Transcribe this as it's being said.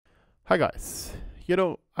Hi guys,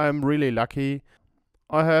 I'm really lucky.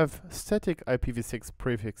 I have static IPv6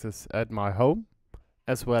 prefixes at my home,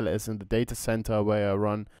 as well as in the data center where I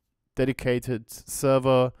run dedicated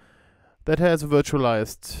server that has a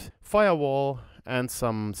virtualized firewall and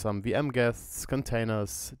some VM guests,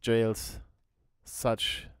 containers, jails,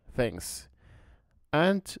 such things.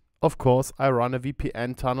 And of course I run a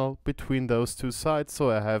VPN tunnel between those two sites,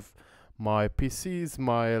 so I have my PCs,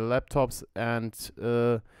 my laptops and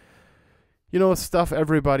stuff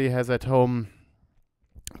everybody has at home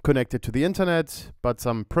connected to the internet, but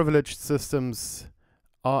some privileged systems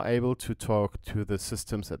are able to talk to the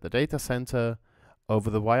systems at the data center over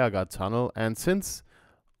the WireGuard tunnel. And since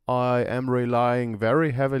I am relying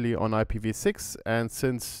very heavily on IPv6 and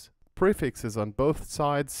since prefixes on both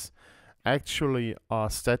sides actually are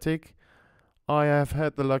static, I have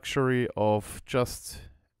had the luxury of just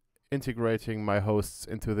integrating my hosts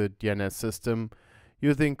into the DNS system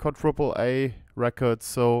using quadruple A records.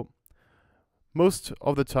 So most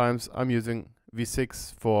of the times I'm using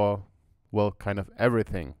v6 for, well, kind of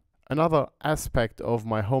everything. Another aspect of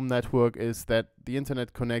my home network is that the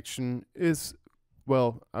internet connection is,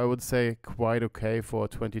 well, I would say quite okay for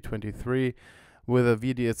 2023 with a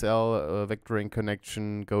VDSL vectoring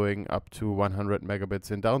connection going up to 100 megabits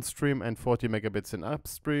in downstream and 40 megabits in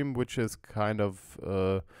upstream, which is kind of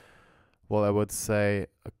I would say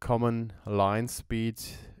a common line speed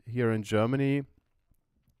here in Germany.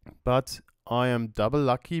 But I am double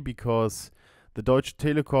lucky because the Deutsche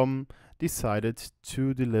Telekom decided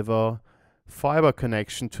to deliver fiber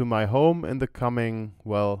connection to my home in the coming,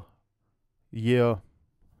 year,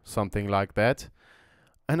 something like that.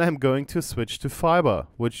 And I'm going to switch to fiber,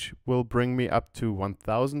 which will bring me up to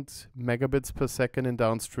 1000 megabits per second in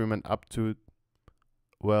downstream and up to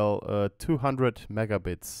 200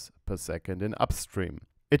 megabits per second in upstream.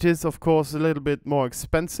 It is of course a little bit more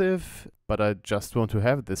expensive, but I just want to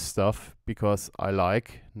have this stuff because I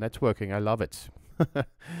like networking. I love it.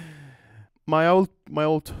 My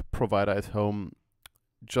old provider at home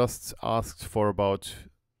just asked for about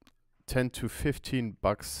 10 to 15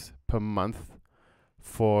 bucks per month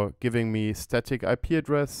for giving me static IP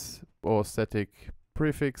address or static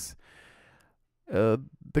prefix.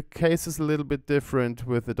 The case is a little bit different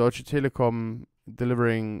with the Deutsche Telekom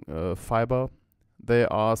delivering fiber. They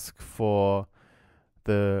ask for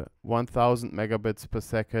the 1000 megabits per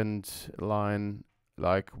second line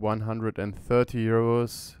like 130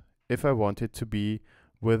 euros if I want it to be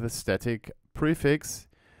with a static prefix,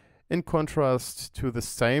 in contrast to the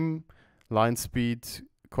same line speed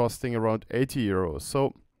costing around 80 euros.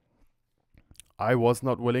 So I was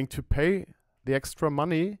not willing to pay the extra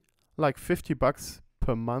money, like 50 bucks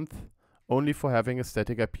per month, only for having a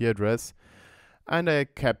static IP address. And I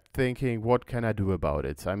kept thinking, what can I do about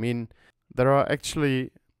it? I mean, there are actually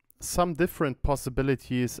some different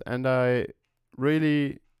possibilities, and I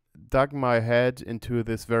really dug my head into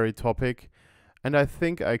this very topic, and I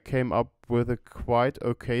think I came up with a quite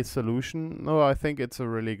okay solution. No, I think it's a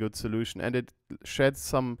really good solution, and it sheds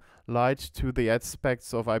some light to the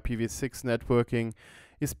aspects of IPv6 networking,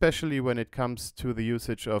 especially when it comes to the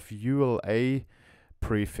usage of ULA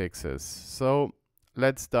prefixes. So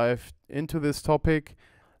let's dive into this topic.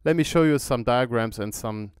 Let me show you some diagrams and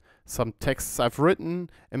some texts I've written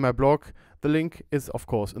in my blog. The link is of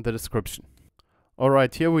course in the description.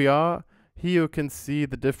 Alright, here we are. Here you can see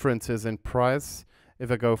the differences in price.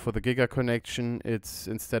 If I go for the giga connection, it's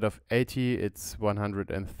instead of 80, it's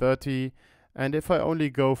 130. And if I only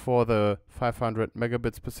go for the 500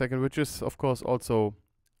 megabits per second, which is of course also,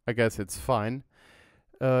 I guess it's fine,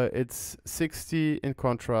 it's 60 in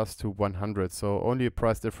contrast to 100. So only a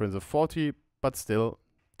price difference of 40, but still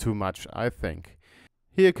too much, I think.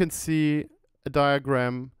 Here you can see a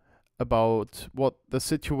diagram about what the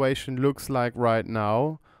situation looks like right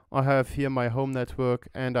now. I have here my home network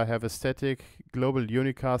and I have a static global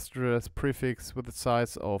unicast address prefix with a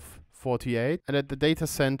size of 48. And at the data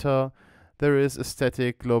center, there is a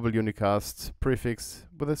static global unicast prefix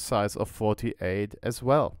with a size of 48 as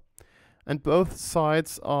well. And both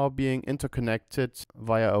sides are being interconnected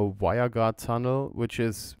via a WireGuard tunnel, which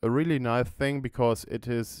is a really nice thing because it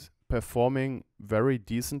is performing very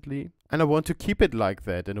decently. And I want to keep it like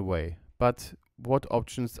that in a way. But what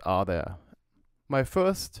options are there? My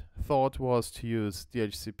first thought was to use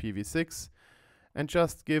DHCP-v6 and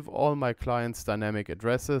just give all my clients dynamic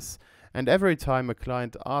addresses. And every time a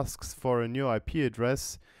client asks for a new IP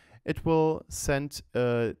address, it will send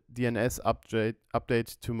a DNS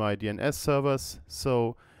update to my DNS servers.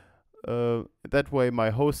 So that way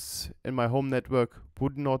my hosts in my home network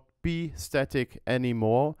would not be static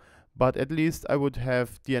anymore, but at least I would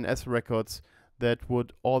have DNS records that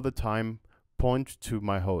would all the time point to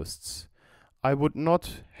my hosts. I would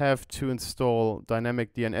not have to install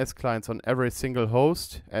dynamic DNS clients on every single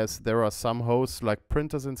host, as there are some hosts like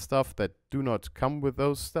printers and stuff that do not come with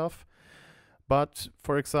those stuff. But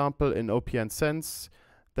for example, in OPN Sense,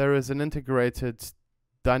 there is an integrated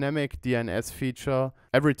dynamic DNS feature.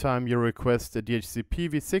 Every time you request a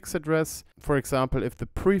DHCP v6 address, for example, if the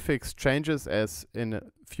prefix changes, as in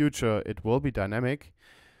future it will be dynamic,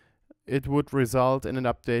 it would result in an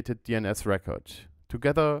updated DNS record.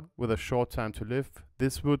 Together with a short time to live,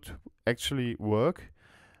 this would actually work,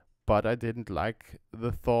 but I didn't like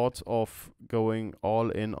the thought of going all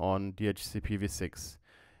in on DHCP v6.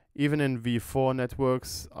 Even in v4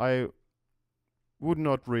 networks, I would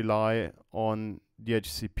not rely on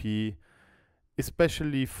DHCP,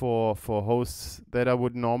 especially for hosts that I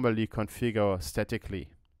would normally configure statically.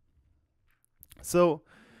 So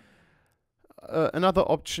another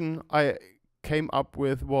option I came up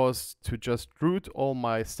with was to just route all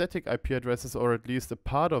my static IP addresses, or at least a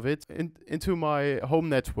part of it, into my home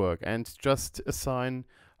network and just assign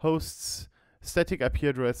hosts static IP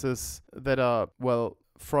addresses that are, well,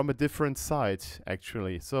 from a different site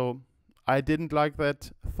actually. So I didn't like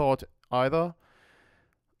that thought either.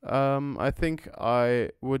 I think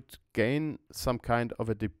I would gain some kind of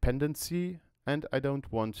a dependency, and I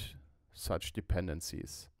don't want such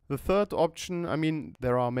dependencies. The third option, I mean,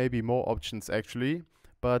 there are maybe more options actually,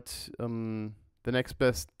 but the next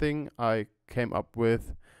best thing I came up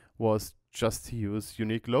with was just to use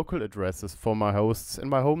unique local addresses for my hosts in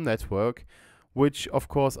my home network, which of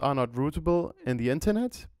course are not routable in the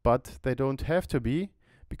internet, but they don't have to be,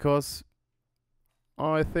 because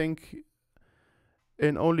I think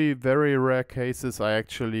in only very rare cases I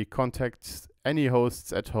actually contact any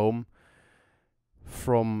hosts at home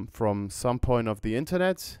from some point of the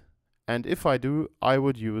internet, and if I do, I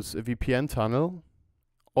would use a VPN tunnel,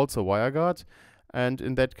 also WireGuard, and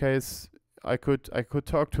in that case I could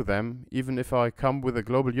talk to them. Even if I come with a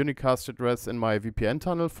global unicast address in my VPN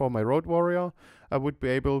tunnel for my road warrior, I would be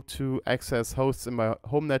able to access hosts in my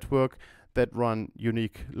home network that run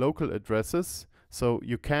unique local addresses. So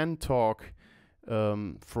you can talk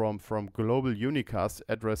from global unicast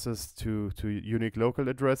addresses to unique local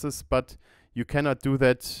addresses, but you cannot do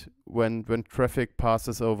that when traffic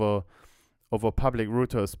passes over public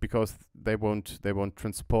routers, because they won't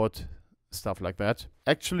transport stuff like that.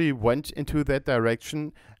 Actually went into that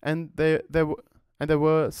direction, and there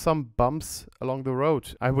were some bumps along the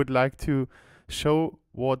road. I would like to show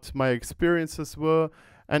what my experiences were,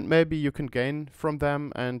 and maybe you can gain from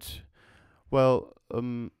them and, well,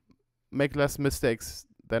 make less mistakes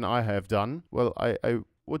than I have done. Well, I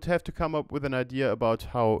would have to come up with an idea about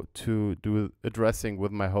how to do addressing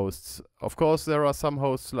with my hosts. Of course, there are some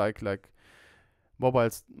hosts like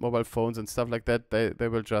mobile phones and stuff like that. They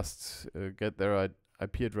will just get their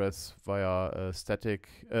IP address via a static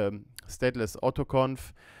stateless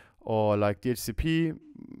autoconf, or like DHCP,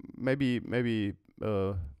 maybe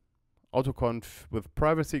autoconf with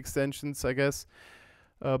privacy extensions, I guess.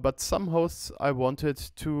 But some hosts I wanted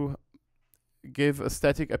to give a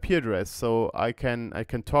static IP address, so I can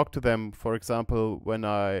talk to them. For example, when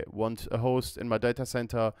I want a host in my data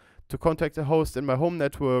center to contact a host in my home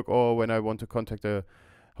network, or when I want to contact a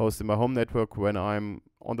host in my home network when I'm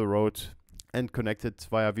on the road and connected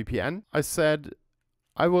via VPN. I said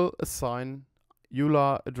I will assign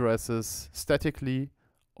EULA addresses statically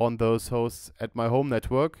on those hosts at my home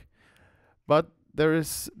network, but there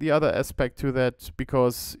is the other aspect to that,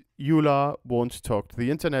 because EULA won't talk to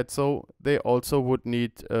the internet, so they also would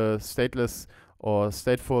need a stateless or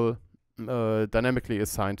stateful dynamically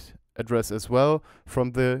assigned address as well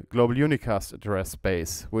from the global unicast address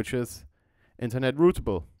space, which is internet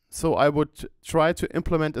routable. So I would try to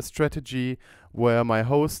implement a strategy where my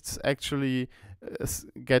hosts actually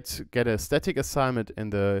get a static assignment in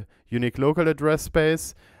the unique local address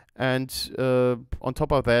space, and on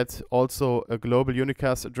top of that also a global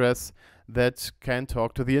unicast address that can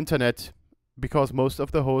talk to the internet, because most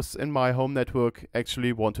of the hosts in my home network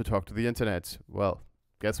actually want to talk to the internet. Well,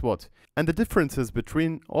 guess what? And the differences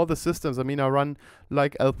between all the systems, I mean, I run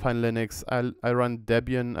like Alpine Linux, I run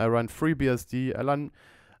Debian, I run FreeBSD,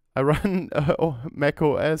 I run Mac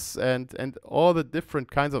OS and all the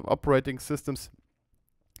different kinds of operating systems.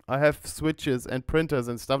 I have switches and printers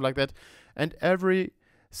and stuff like that, and every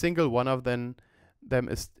single one of them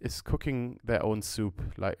is cooking their own soup.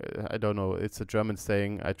 Like, I don't know, it's a German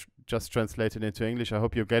saying. I just translated it into English. I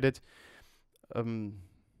hope you get it.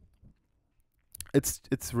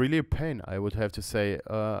 It's really a pain, I would have to say.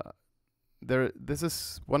 This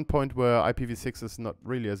is one point where IPv6 is not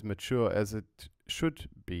really as mature as it should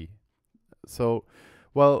be. So,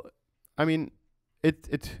 well, I mean,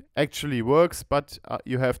 it actually works, but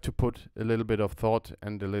you have to put a little bit of thought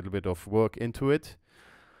and a little bit of work into it.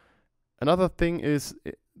 Another thing is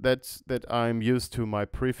that I'm used to my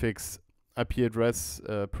prefix IP address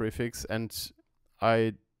prefix, and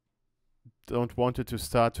I don't want it to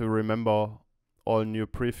start to remember all new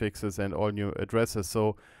prefixes and all new addresses.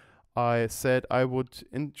 So I said I would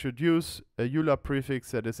introduce a EULA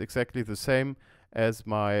prefix that is exactly the same as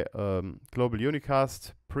my global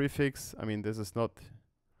unicast prefix. I mean, this is not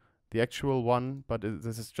the actual one, but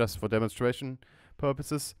this is just for demonstration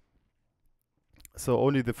purposes. So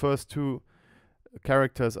only the first two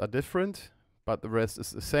characters are different, but the rest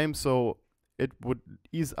is the same. So it would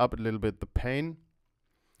ease up a little bit the pain.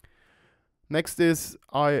 Next is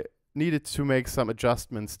I needed to make some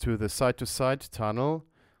adjustments to the side-to-side tunnel.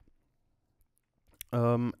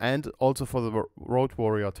 And also for the Road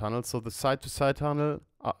Warrior tunnel. So the side-to-side tunnel,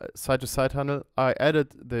 I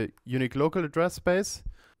added the unique local address space.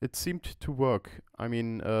 It seemed to work. I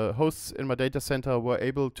mean, hosts in my data center were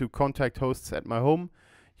able to contact hosts at my home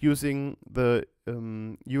using the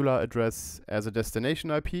EULA address as a destination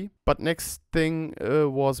IP. But next thing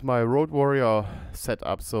was my Road Warrior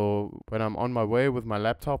setup. So when I'm on my way with my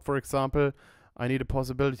laptop, for example, I need a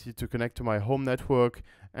possibility to connect to my home network,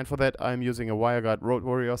 and for that I'm using a WireGuard Road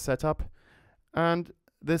Warrior setup. And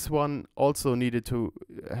this one also needed to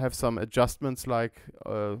have some adjustments, like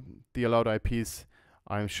the allowed IPs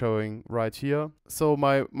I'm showing right here. So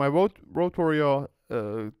my Road Warrior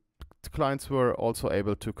clients were also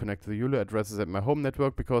able to connect to the EULA addresses at my home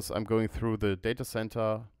network, because I'm going through the data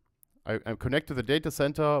center. I connect to the data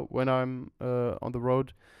center when I'm on the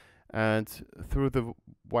road, and through the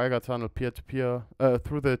WireGuard tunnel peer-to-peer,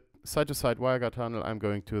 through the side-to-side WireGuard tunnel, I'm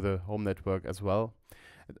going to the home network as well.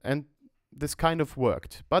 And this kind of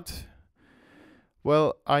worked. But,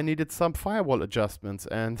 well, I needed some firewall adjustments,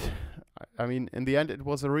 and I mean, in the end, it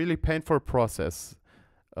was a really painful process.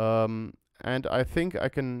 And I think I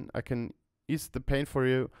can ease the pain for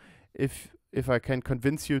you if I can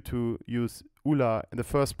convince you to use EULA in the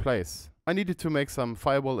first place. I needed to make some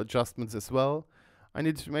firewall adjustments as well. I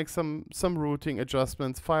needed to make some routing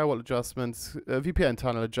adjustments, firewall adjustments, VPN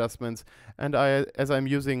tunnel adjustments, and as I'm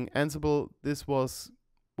using Ansible, this was,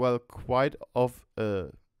 well, quite of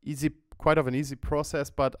an easy process.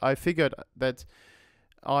 But I figured that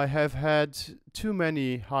I have had too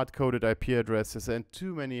many hard-coded IP addresses and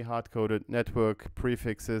too many hard-coded network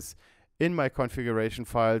prefixes in my configuration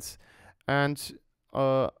files, and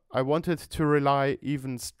I wanted to rely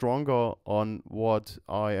even stronger on what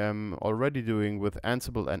I am already doing with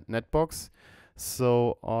Ansible and Netbox.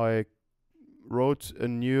 So I wrote a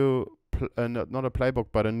new, not a playbook,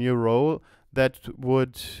 but a new role that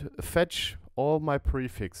would fetch all my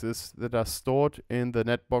prefixes that are stored in the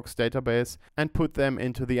Netbox database and put them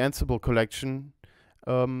into the Ansible collection.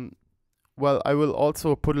 Well, I will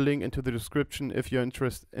also put a link into the description if you're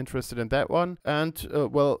interested in that one. And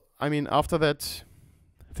well, I mean, after that,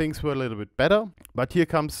 things were a little bit better. But here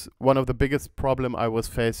comes one of the biggest problem I was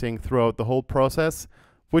facing throughout the whole process,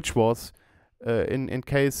 which was in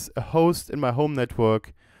case a host in my home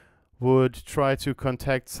network would try to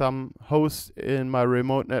contact some host in my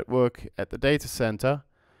remote network at the data center.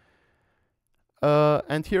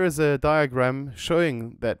 And here is a diagram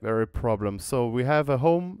showing that very problem. So we have a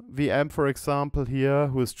home VM, for example, here,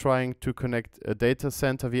 who is trying to connect a data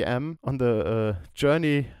center VM. On the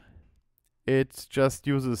journey, it just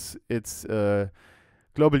uses its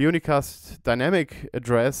global unicast dynamic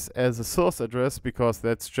address as a source address, because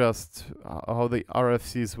that's just how the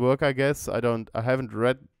RFCs work, I guess. I haven't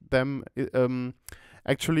read them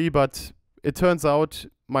actually, but it turns out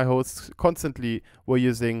my hosts constantly were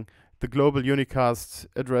using the global unicast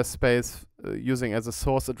address space using as a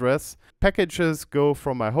source address. Packages go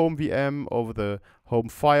from my home VM over the home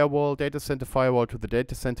firewall, data center firewall, to the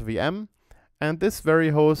data center VM. And this very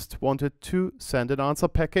host wanted to send an answer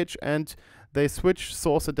package, and they switch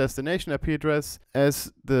source and destination IP address,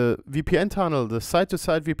 as the VPN tunnel, the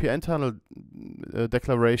side-to-side VPN tunnel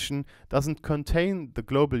declaration doesn't contain the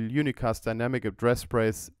global unicast dynamic address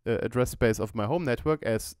space of my home network,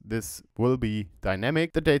 as this will be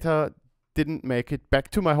dynamic. The data didn't make it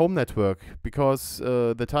back to my home network because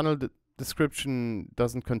the tunnel description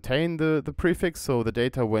doesn't contain the prefix, so the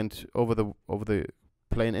data went over the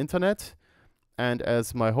plain internet. And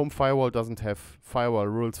as my home firewall doesn't have firewall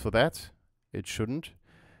rules for that, it shouldn't,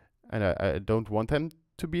 and I don't want them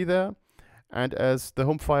to be there. And as the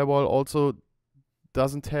home firewall also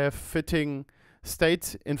doesn't have fitting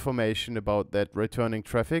state information about that returning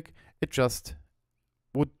traffic, it just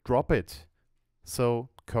would drop it. So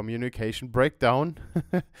communication breakdown.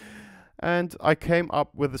 and I came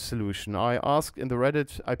up with a solution. I asked in the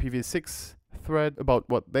Reddit IPv6 thread about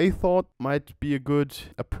what they thought might be a good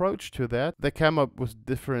approach to that. They came up with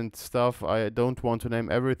different stuff. I don't want to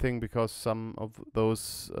name everything because some of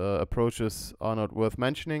those approaches are not worth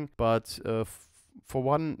mentioning, but for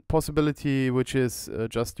one possibility, which is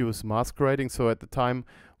just use masquerading. So at the time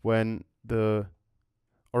when the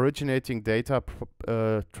originating data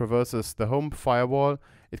traverses the home firewall,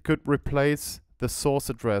 it could replace the source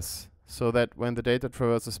address, so that when the data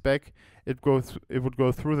traverses back, it would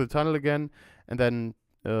go through the tunnel again, and then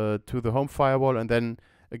to the home firewall, and then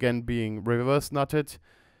again being reverse nutted,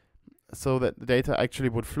 so that the data actually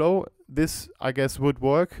would flow. This, I guess, would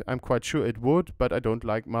work. I'm quite sure it would, but I don't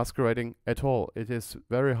like masquerading at all. It is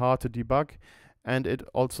very hard to debug, and it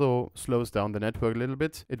also slows down the network a little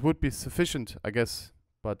bit. It would be sufficient, I guess,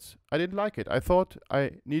 but I didn't like it. I thought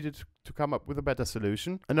I needed to come up with a better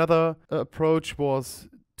solution. Another approach was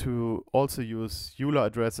to also use EULA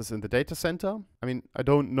addresses in the data center. I mean, I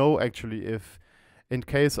don't know actually if in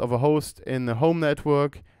case of a host in the home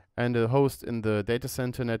network and a host in the data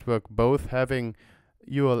center network both having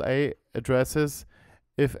ULA addresses,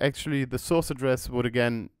 if actually the source address would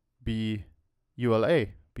again be ULA,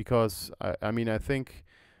 because I mean, I think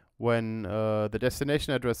when the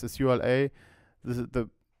destination address is ULA, the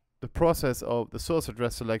process of the source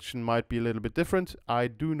address selection might be a little bit different. I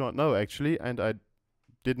do not know actually, and I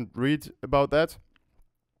didn't read about that,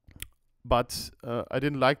 but I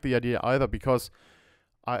didn't like the idea either, because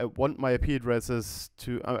I want my IP addresses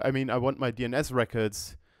to, I mean, I want my DNS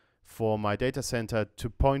records for my data center to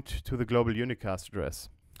point to the global unicast address.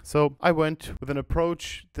 So I went with an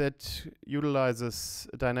approach that utilizes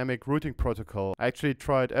a dynamic routing protocol. I actually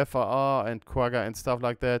tried FRR and Quagga and stuff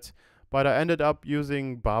like that, but I ended up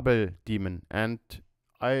using Babel daemon, and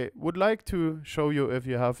I would like to show you if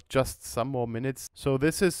you have just some more minutes. So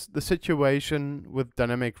this is the situation with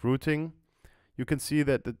dynamic routing. You can see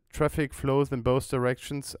that the traffic flows in both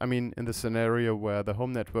directions. I mean, in the scenario where the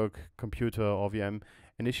home network computer or VM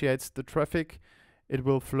initiates the traffic, it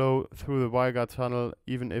will flow through the WireGuard tunnel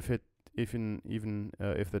even if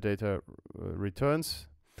the data returns,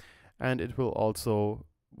 and it will also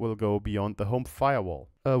go beyond the home firewall.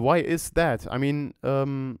 Why is that? I mean,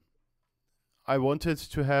 I wanted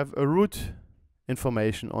to have a root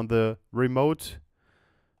information on the remote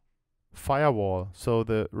firewall. So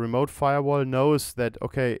the remote firewall knows that,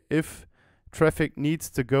 okay, if traffic needs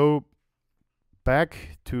to go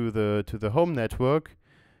back to the home network,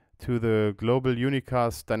 to the global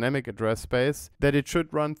unicast dynamic address space, that it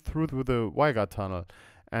should run through the WireGuard tunnel.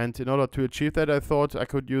 And in order to achieve that, I thought I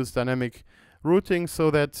could use dynamic routing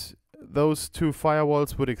so that those two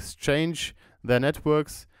firewalls would exchange their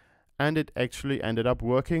networks, and it actually ended up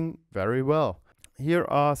working very well. Here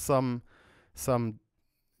are some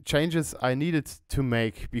changes I needed to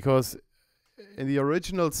make, because in the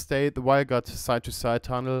original state, the WireGuard side-to-side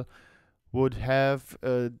tunnel would have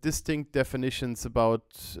distinct definitions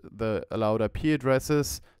about the allowed IP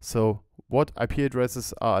addresses. So what IP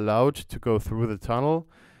addresses are allowed to go through the tunnel.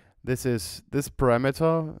 This is this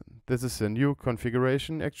parameter. This is a new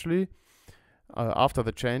configuration actually after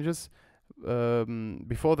the changes.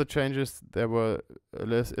 Before the changes, there were a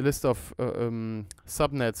list of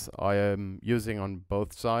subnets I am using on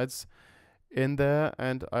both sides in there,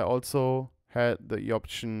 and I also had the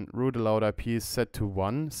option root allowed IPs set to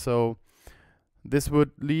 1. So this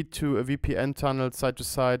would lead to a VPN tunnel side to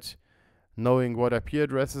side, knowing what IP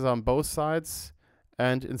addresses are on both sides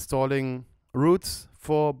and installing routes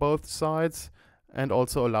for both sides, and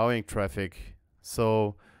also allowing traffic.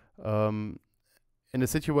 So in a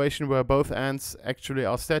situation where both ends actually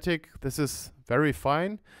are static, this is very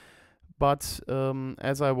fine. But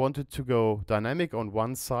as I wanted to go dynamic on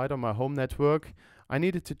one side on my home network, I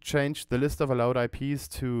needed to change the list of allowed IPs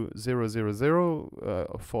to 000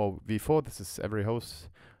 for v4. This is every host,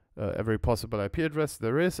 every possible IP address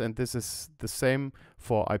there is, and this is the same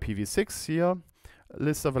for IPv6 here,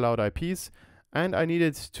 list of allowed IPs. And I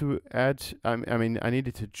needed to add, I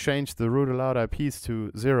needed to change the root allowed IPs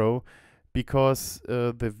to 0, because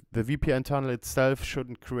the VPN tunnel itself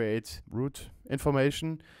shouldn't create root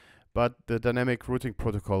information, but the dynamic routing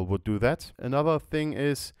protocol would do that. Another thing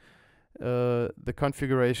is the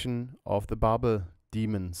configuration of the Babel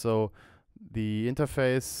daemon. So the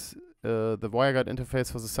interface, the WireGuard interface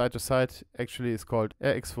for the side-to-side actually is called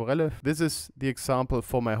RX4L. This is the example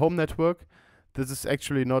for my home network. This is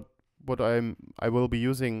actually not what I will be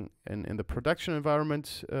using in the production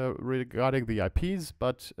environment regarding the IPs,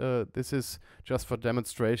 but this is just for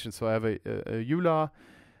demonstration. So I have a EULA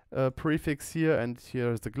prefix here, and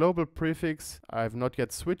here is the global prefix. I have not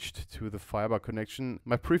yet switched to the fiber connection.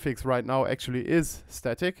 My prefix right now actually is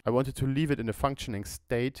static. I wanted to leave it in a functioning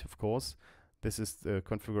state, of course. This is the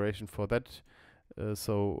configuration for that.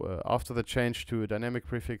 So after the change to a dynamic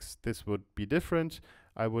prefix, this would be different.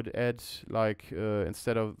 I would add, like,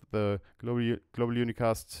 instead of the global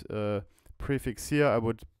unicast prefix here, I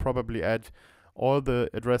would probably add all the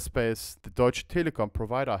address space the Deutsche Telekom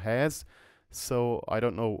provider has. So I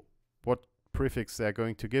don't know what prefix they're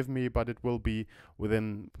going to give me, but it will be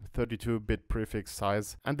within 32-bit prefix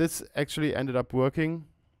size. And this actually ended up working.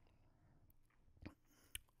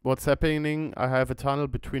 What's happening, I have a tunnel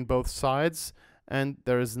between both sides, and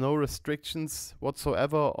there is no restrictions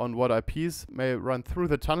whatsoever on what IPs may run through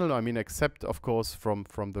the tunnel. I mean, except, of course, from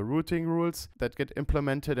the routing rules that get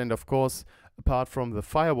implemented. And, of course, apart from the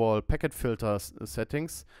firewall packet filter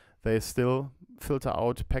settings, they still filter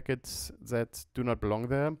out packets that do not belong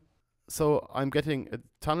there. So I'm getting a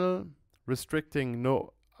tunnel restricting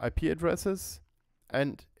no IP addresses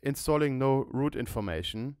and installing no root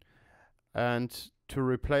information. And to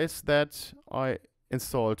replace that, I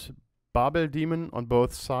installed Babel daemon on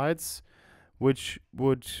both sides, which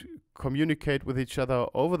would communicate with each other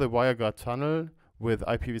over the WireGuard tunnel with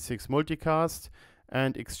IPv6 multicast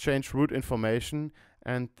and exchange root information.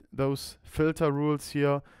 And those filter rules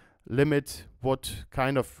here limit what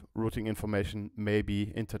kind of routing information may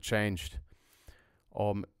be interchanged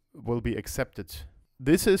or will be accepted.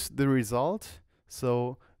 This is the result.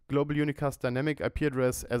 So global unicast dynamic IP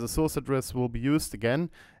address as a source address will be used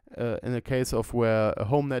again in a case of where a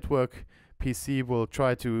home network PC will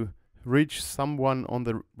try to reach someone on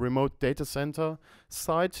the remote data center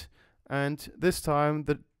site, and this time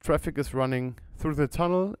the traffic is running through the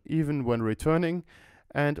tunnel even when returning,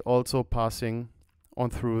 and also passing on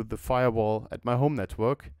through the firewall at my home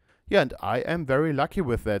network. Yeah, and I am very lucky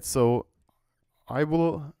with that. So I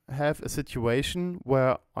will have a situation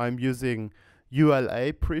where I'm using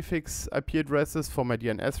ULA prefix IP addresses for my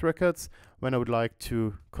DNS records when I would like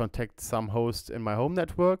to contact some host in my home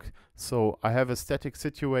network. So I have a static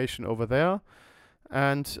situation over there.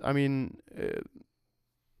 And I mean,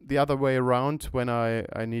 the other way around, when I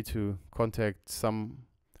need to contact some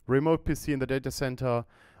remote PC in the data center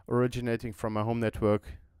originating from my home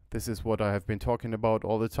network, this is what I have been talking about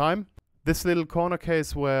all the time. This little corner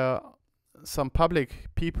case where some public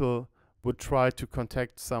people would try to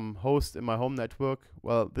contact some host in my home network,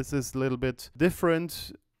 well, this is a little bit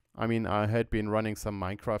different. I mean, I had been running some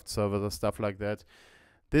Minecraft servers or stuff like that.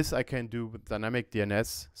 This I can do with dynamic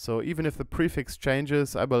DNS. So even if the prefix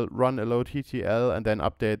changes, I will run a load TTL and then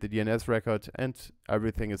update the DNS record, and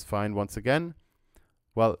everything is fine once again.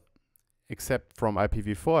 Well, except from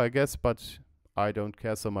IPv4, I guess, but I don't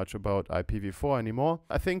care so much about IPv4 anymore.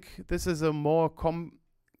 I think this is a more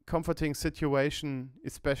comforting situation,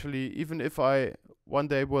 especially even if I one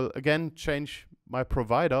day will again change my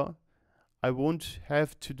provider. I won't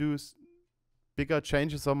have to do bigger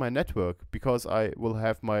changes on my network because I will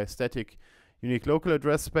have my static unique local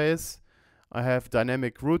address space. I have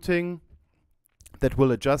dynamic routing that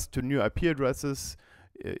will adjust to new IP addresses,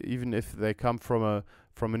 even if they come from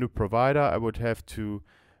a new provider. I would have to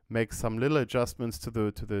make some little adjustments to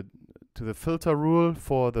the filter rule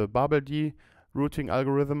for the Babel D routing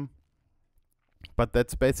algorithm, but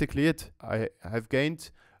that's basically it. I have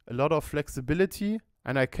gained a lot of flexibility,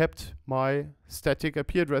 and I kept my static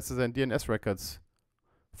IP addresses and DNS records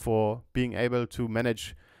for being able to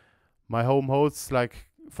manage my home hosts, like,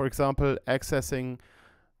 for example, accessing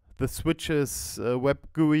the switches web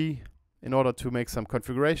GUI in order to make some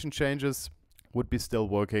configuration changes would be still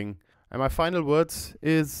working. And my final words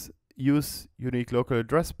is use unique local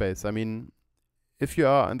address space. I mean, if you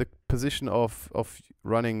are in the position of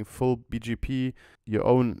running full BGP, your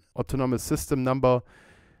own autonomous system number,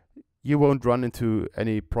 you won't run into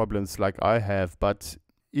any problems like I have. But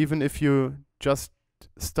even if you just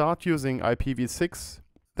start using IPv6,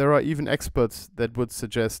 there are even experts that would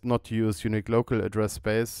suggest not to use unique local address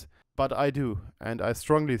space. But I do, and I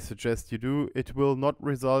strongly suggest you do. It will not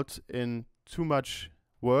result in too much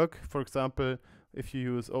work. For example, if you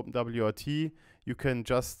use OpenWRT, you can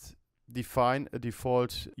just define a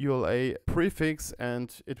default ULA prefix,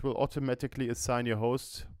 and it will automatically assign your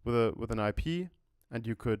host with an IP. And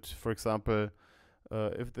you could, for example,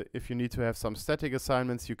 if you need to have some static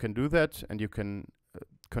assignments, you can do that, and you can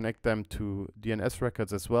connect them to DNS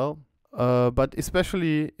records as well. But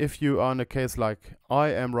especially if you are in a case like I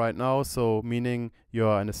am right now, so meaning you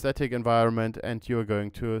are in a static environment and you are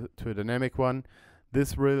going to a dynamic one,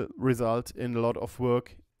 this will result in a lot of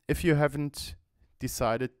work if you haven't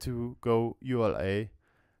decided to go ULA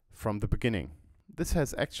from the beginning. this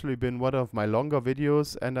has actually been one of my longer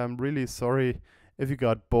videos, and I'm really sorry if you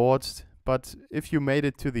got bored, but if you made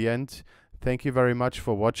it to the end, thank you very much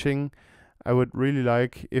for watching. I would really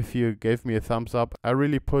like if you gave me a thumbs up. I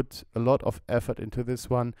really put a lot of effort into this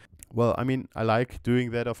one. Well, I mean, I like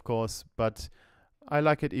doing that, of course, but I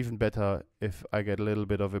like it even better if I get a little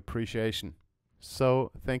bit of appreciation.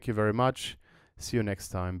 So, thank you very much. See you next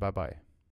time. Bye bye.